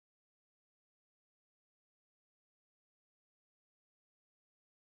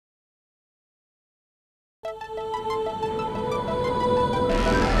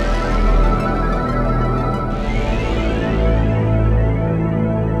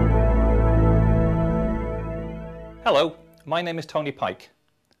Hello, my name is Tony Pike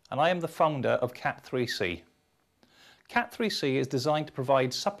and I am the founder of Cat3C. Cat3C is designed to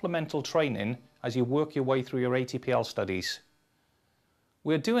provide supplemental training as you work your way through your ATPL studies.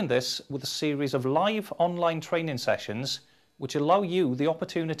 We're doing this with a series of live online training sessions which allow you the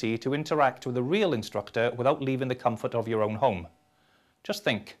opportunity to interact with a real instructor without leaving the comfort of your own home. Just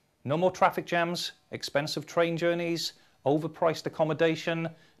think, no more traffic jams, expensive train journeys, overpriced accommodation,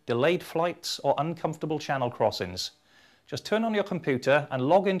 delayed flights or uncomfortable channel crossings. Just turn on your computer and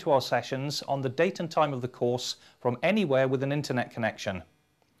log into our sessions on the date and time of the course from anywhere with an internet connection.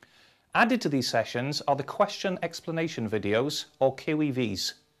 Added to these sessions are the question explanation videos, or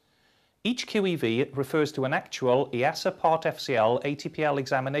QEVs. Each QEV refers to an actual EASA Part FCL ATPL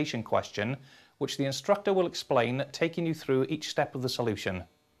examination question which the instructor will explain, taking you through each step of the solution.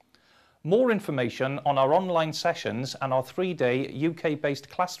 More information on our online sessions and our 3-day UK-based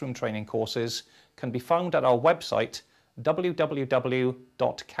classroom training courses can be found at our website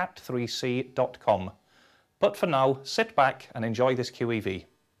www.cat3c.com. But for now, sit back and enjoy this QEV.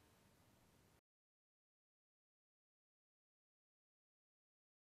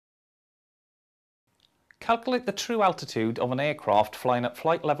 Calculate the true altitude of an aircraft flying at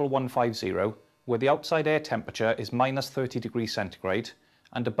flight level 150, where the outside air temperature is minus 30 degrees centigrade,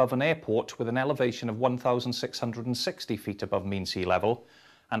 and above an airport with an elevation of 1,660 feet above mean sea level,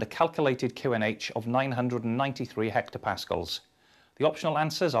 and a calculated QNH of 993 hectopascals. The optional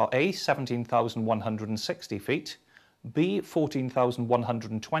answers are A, 17,160 feet, B,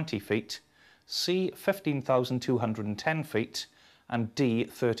 14,120 feet, C, 15,210 feet, and D,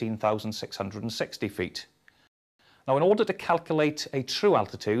 13,660 feet. Now, in order to calculate a true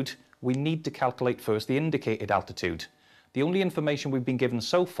altitude, we need to calculate first the indicated altitude. The only information we've been given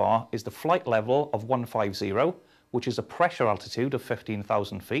so far is the flight level of 150, which is a pressure altitude of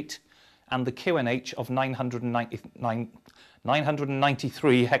 15,000 feet, and the QNH of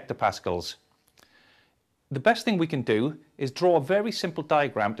 993 hectopascals. The best thing we can do is draw a very simple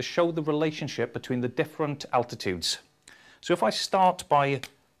diagram to show the relationship between the different altitudes. So if I start by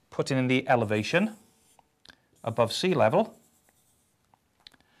putting in the elevation above sea level,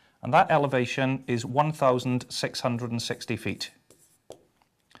 and that elevation is 1,660 feet.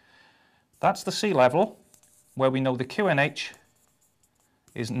 That's the sea level, where we know the QNH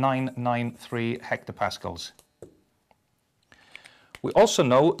is 993 hectopascals. We also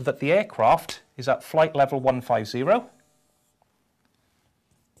know that the aircraft is at flight level 150,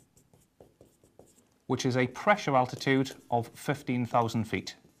 which is a pressure altitude of 15,000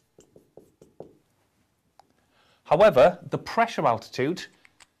 feet. However, the pressure altitude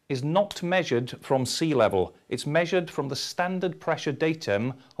is not measured from sea level. It's measured from the standard pressure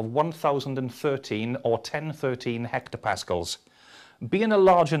datum of 1013 or 1013 hectopascals. Being a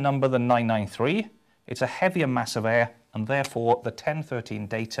larger number than 993, it's a heavier mass of air, and therefore the 1013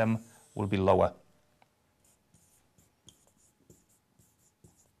 datum will be lower.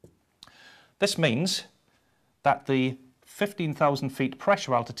 This means that the 15,000 feet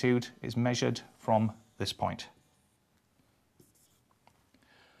pressure altitude is measured from this point.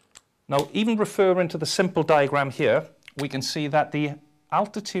 Now, even referring to the simple diagram here, we can see that the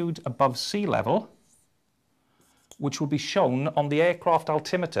altitude above sea level, which will be shown on the aircraft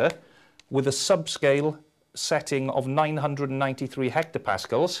altimeter with a subscale setting of 993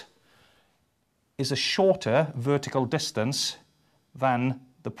 hectopascals, is a shorter vertical distance than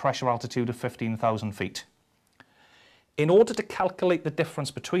the pressure altitude of 15,000 feet. In order to calculate the difference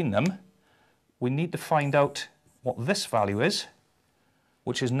between them, we need to find out what this value is,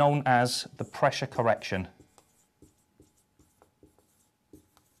 which is known as the pressure correction.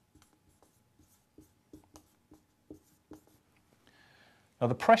 Now,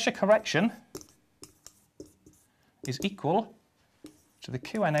 the pressure correction is equal to the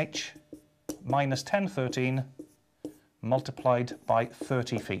QNH minus 1013 multiplied by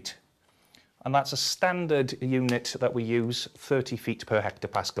 30 feet. And that's a standard unit that we use, 30 feet per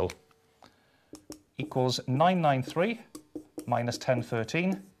hectopascal, equals 993 minus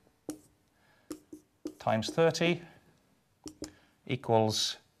 1013 times 30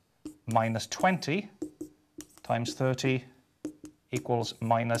 equals minus 20 times 30 equals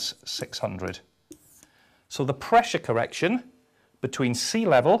minus 600. So the pressure correction between sea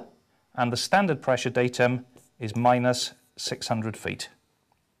level and the standard pressure datum is minus 600 feet.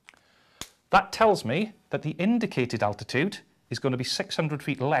 That tells me that the indicated altitude is going to be 600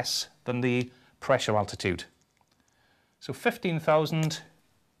 feet less than the pressure altitude. So 15,000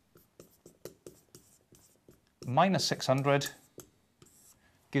 minus 600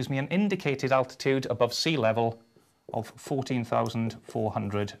 gives me an indicated altitude above sea level of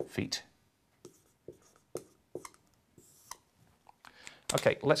 14,400 feet.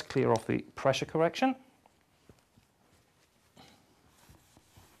 Okay, let's clear off the pressure correction.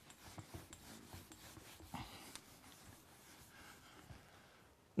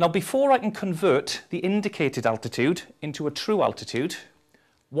 Now, before I can convert the indicated altitude into a true altitude,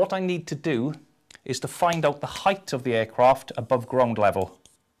 what I need to do is to find out the height of the aircraft above ground level.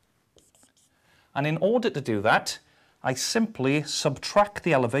 And in order to do that, I simply subtract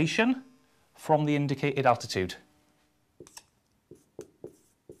the elevation from the indicated altitude,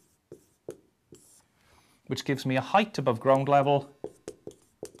 which gives me a height above ground level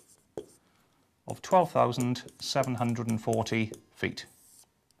of 12,740 feet.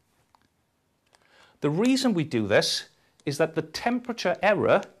 The reason we do this is that the temperature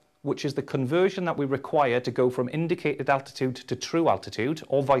error, which is the conversion that we require to go from indicated altitude to true altitude,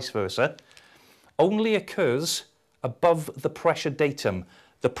 or vice versa, only occurs above the pressure datum.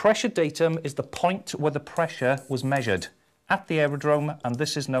 The pressure datum is the point where the pressure was measured at the aerodrome, and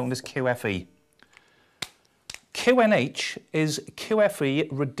this is known as QFE. QNH is QFE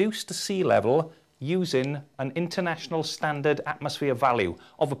reduced to sea level using an international standard atmosphere value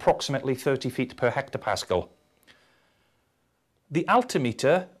of approximately 30 feet per hectopascal. The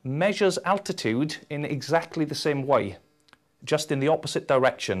altimeter measures altitude in exactly the same way, just in the opposite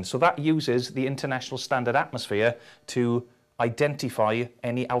direction. So that uses the international standard atmosphere to identify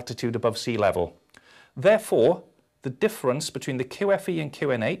any altitude above sea level. Therefore, the difference between the QFE and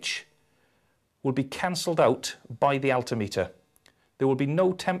QNH will be cancelled out by the altimeter. There will be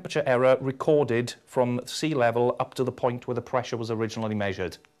no temperature error recorded from sea level up to the point where the pressure was originally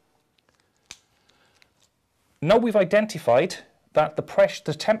measured. Now we've identified that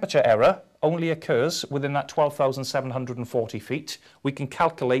the temperature error only occurs within that 12,740 feet, we can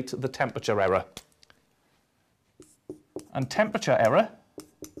calculate the temperature error. And temperature error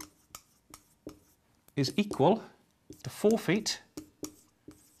is equal to 4 feet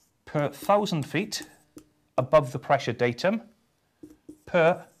per 1,000 feet above the pressure datum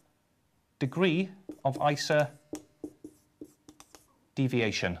per degree of ISA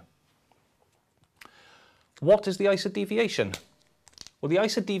deviation. What is the ISA deviation? Well, the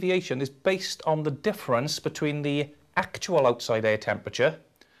ISA deviation is based on the difference between the actual outside air temperature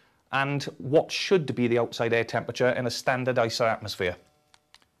and what should be the outside air temperature in a standard ISA atmosphere.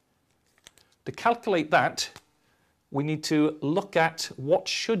 To calculate that, we need to look at what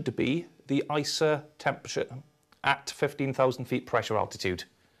should be the ISA temperature at 15,000 feet pressure altitude.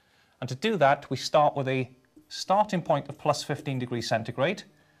 And to do that, we start with a starting point of plus 15 degrees centigrade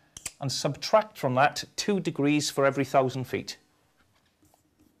and subtract from that 2 degrees for every 1,000 feet,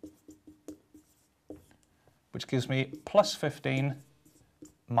 which gives me plus 15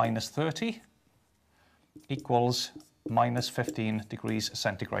 minus 30 equals minus 15 degrees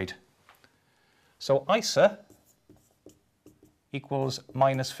centigrade. So ISA equals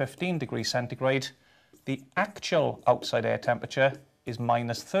minus 15 degrees centigrade. The actual outside air temperature is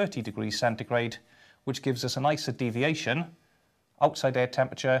minus 30 degrees centigrade, which gives us an ISA deviation. Outside air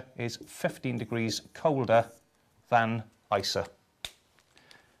temperature is 15 degrees colder than ISA.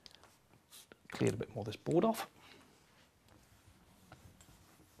 Cleared a bit more of this board off.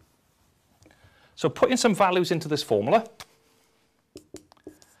 So putting some values into this formula,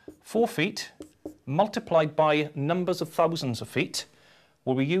 4 feet multiplied by numbers of thousands of feet,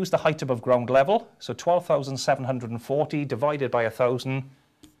 well, we use the height above ground level, so 12,740 divided by 1,000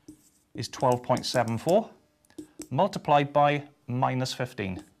 is 12.74, multiplied by minus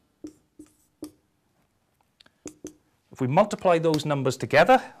 15. If we multiply those numbers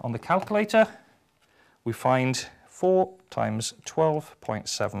together on the calculator, we find 4 times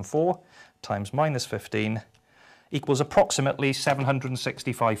 12.74 times minus 15 equals approximately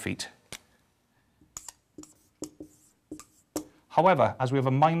 765 feet. However, as we have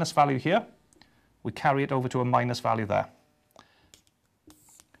a minus value here, we carry it over to a minus value there.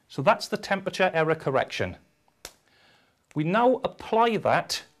 So that's the temperature error correction. We now apply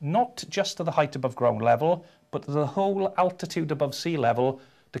that not just to the height above ground level, but to the whole altitude above sea level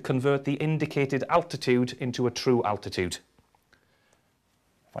to convert the indicated altitude into a true altitude.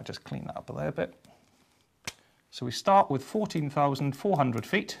 If I just clean that up there a bit. So we start with 14,400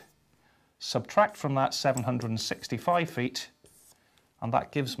 feet, subtract from that 765 feet, and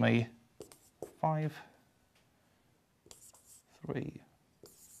that gives me 5, 3,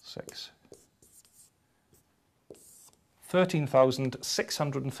 6,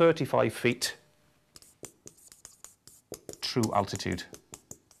 13,635 feet true altitude.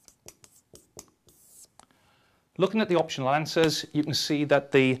 Looking at the optional answers, you can see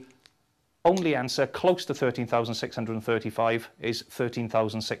that the only answer close to 13,635 is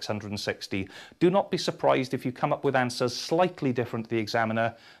 13,660. Do not be surprised if you come up with answers slightly different to the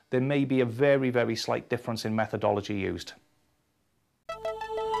examiner. There may be a very, very slight difference in methodology used.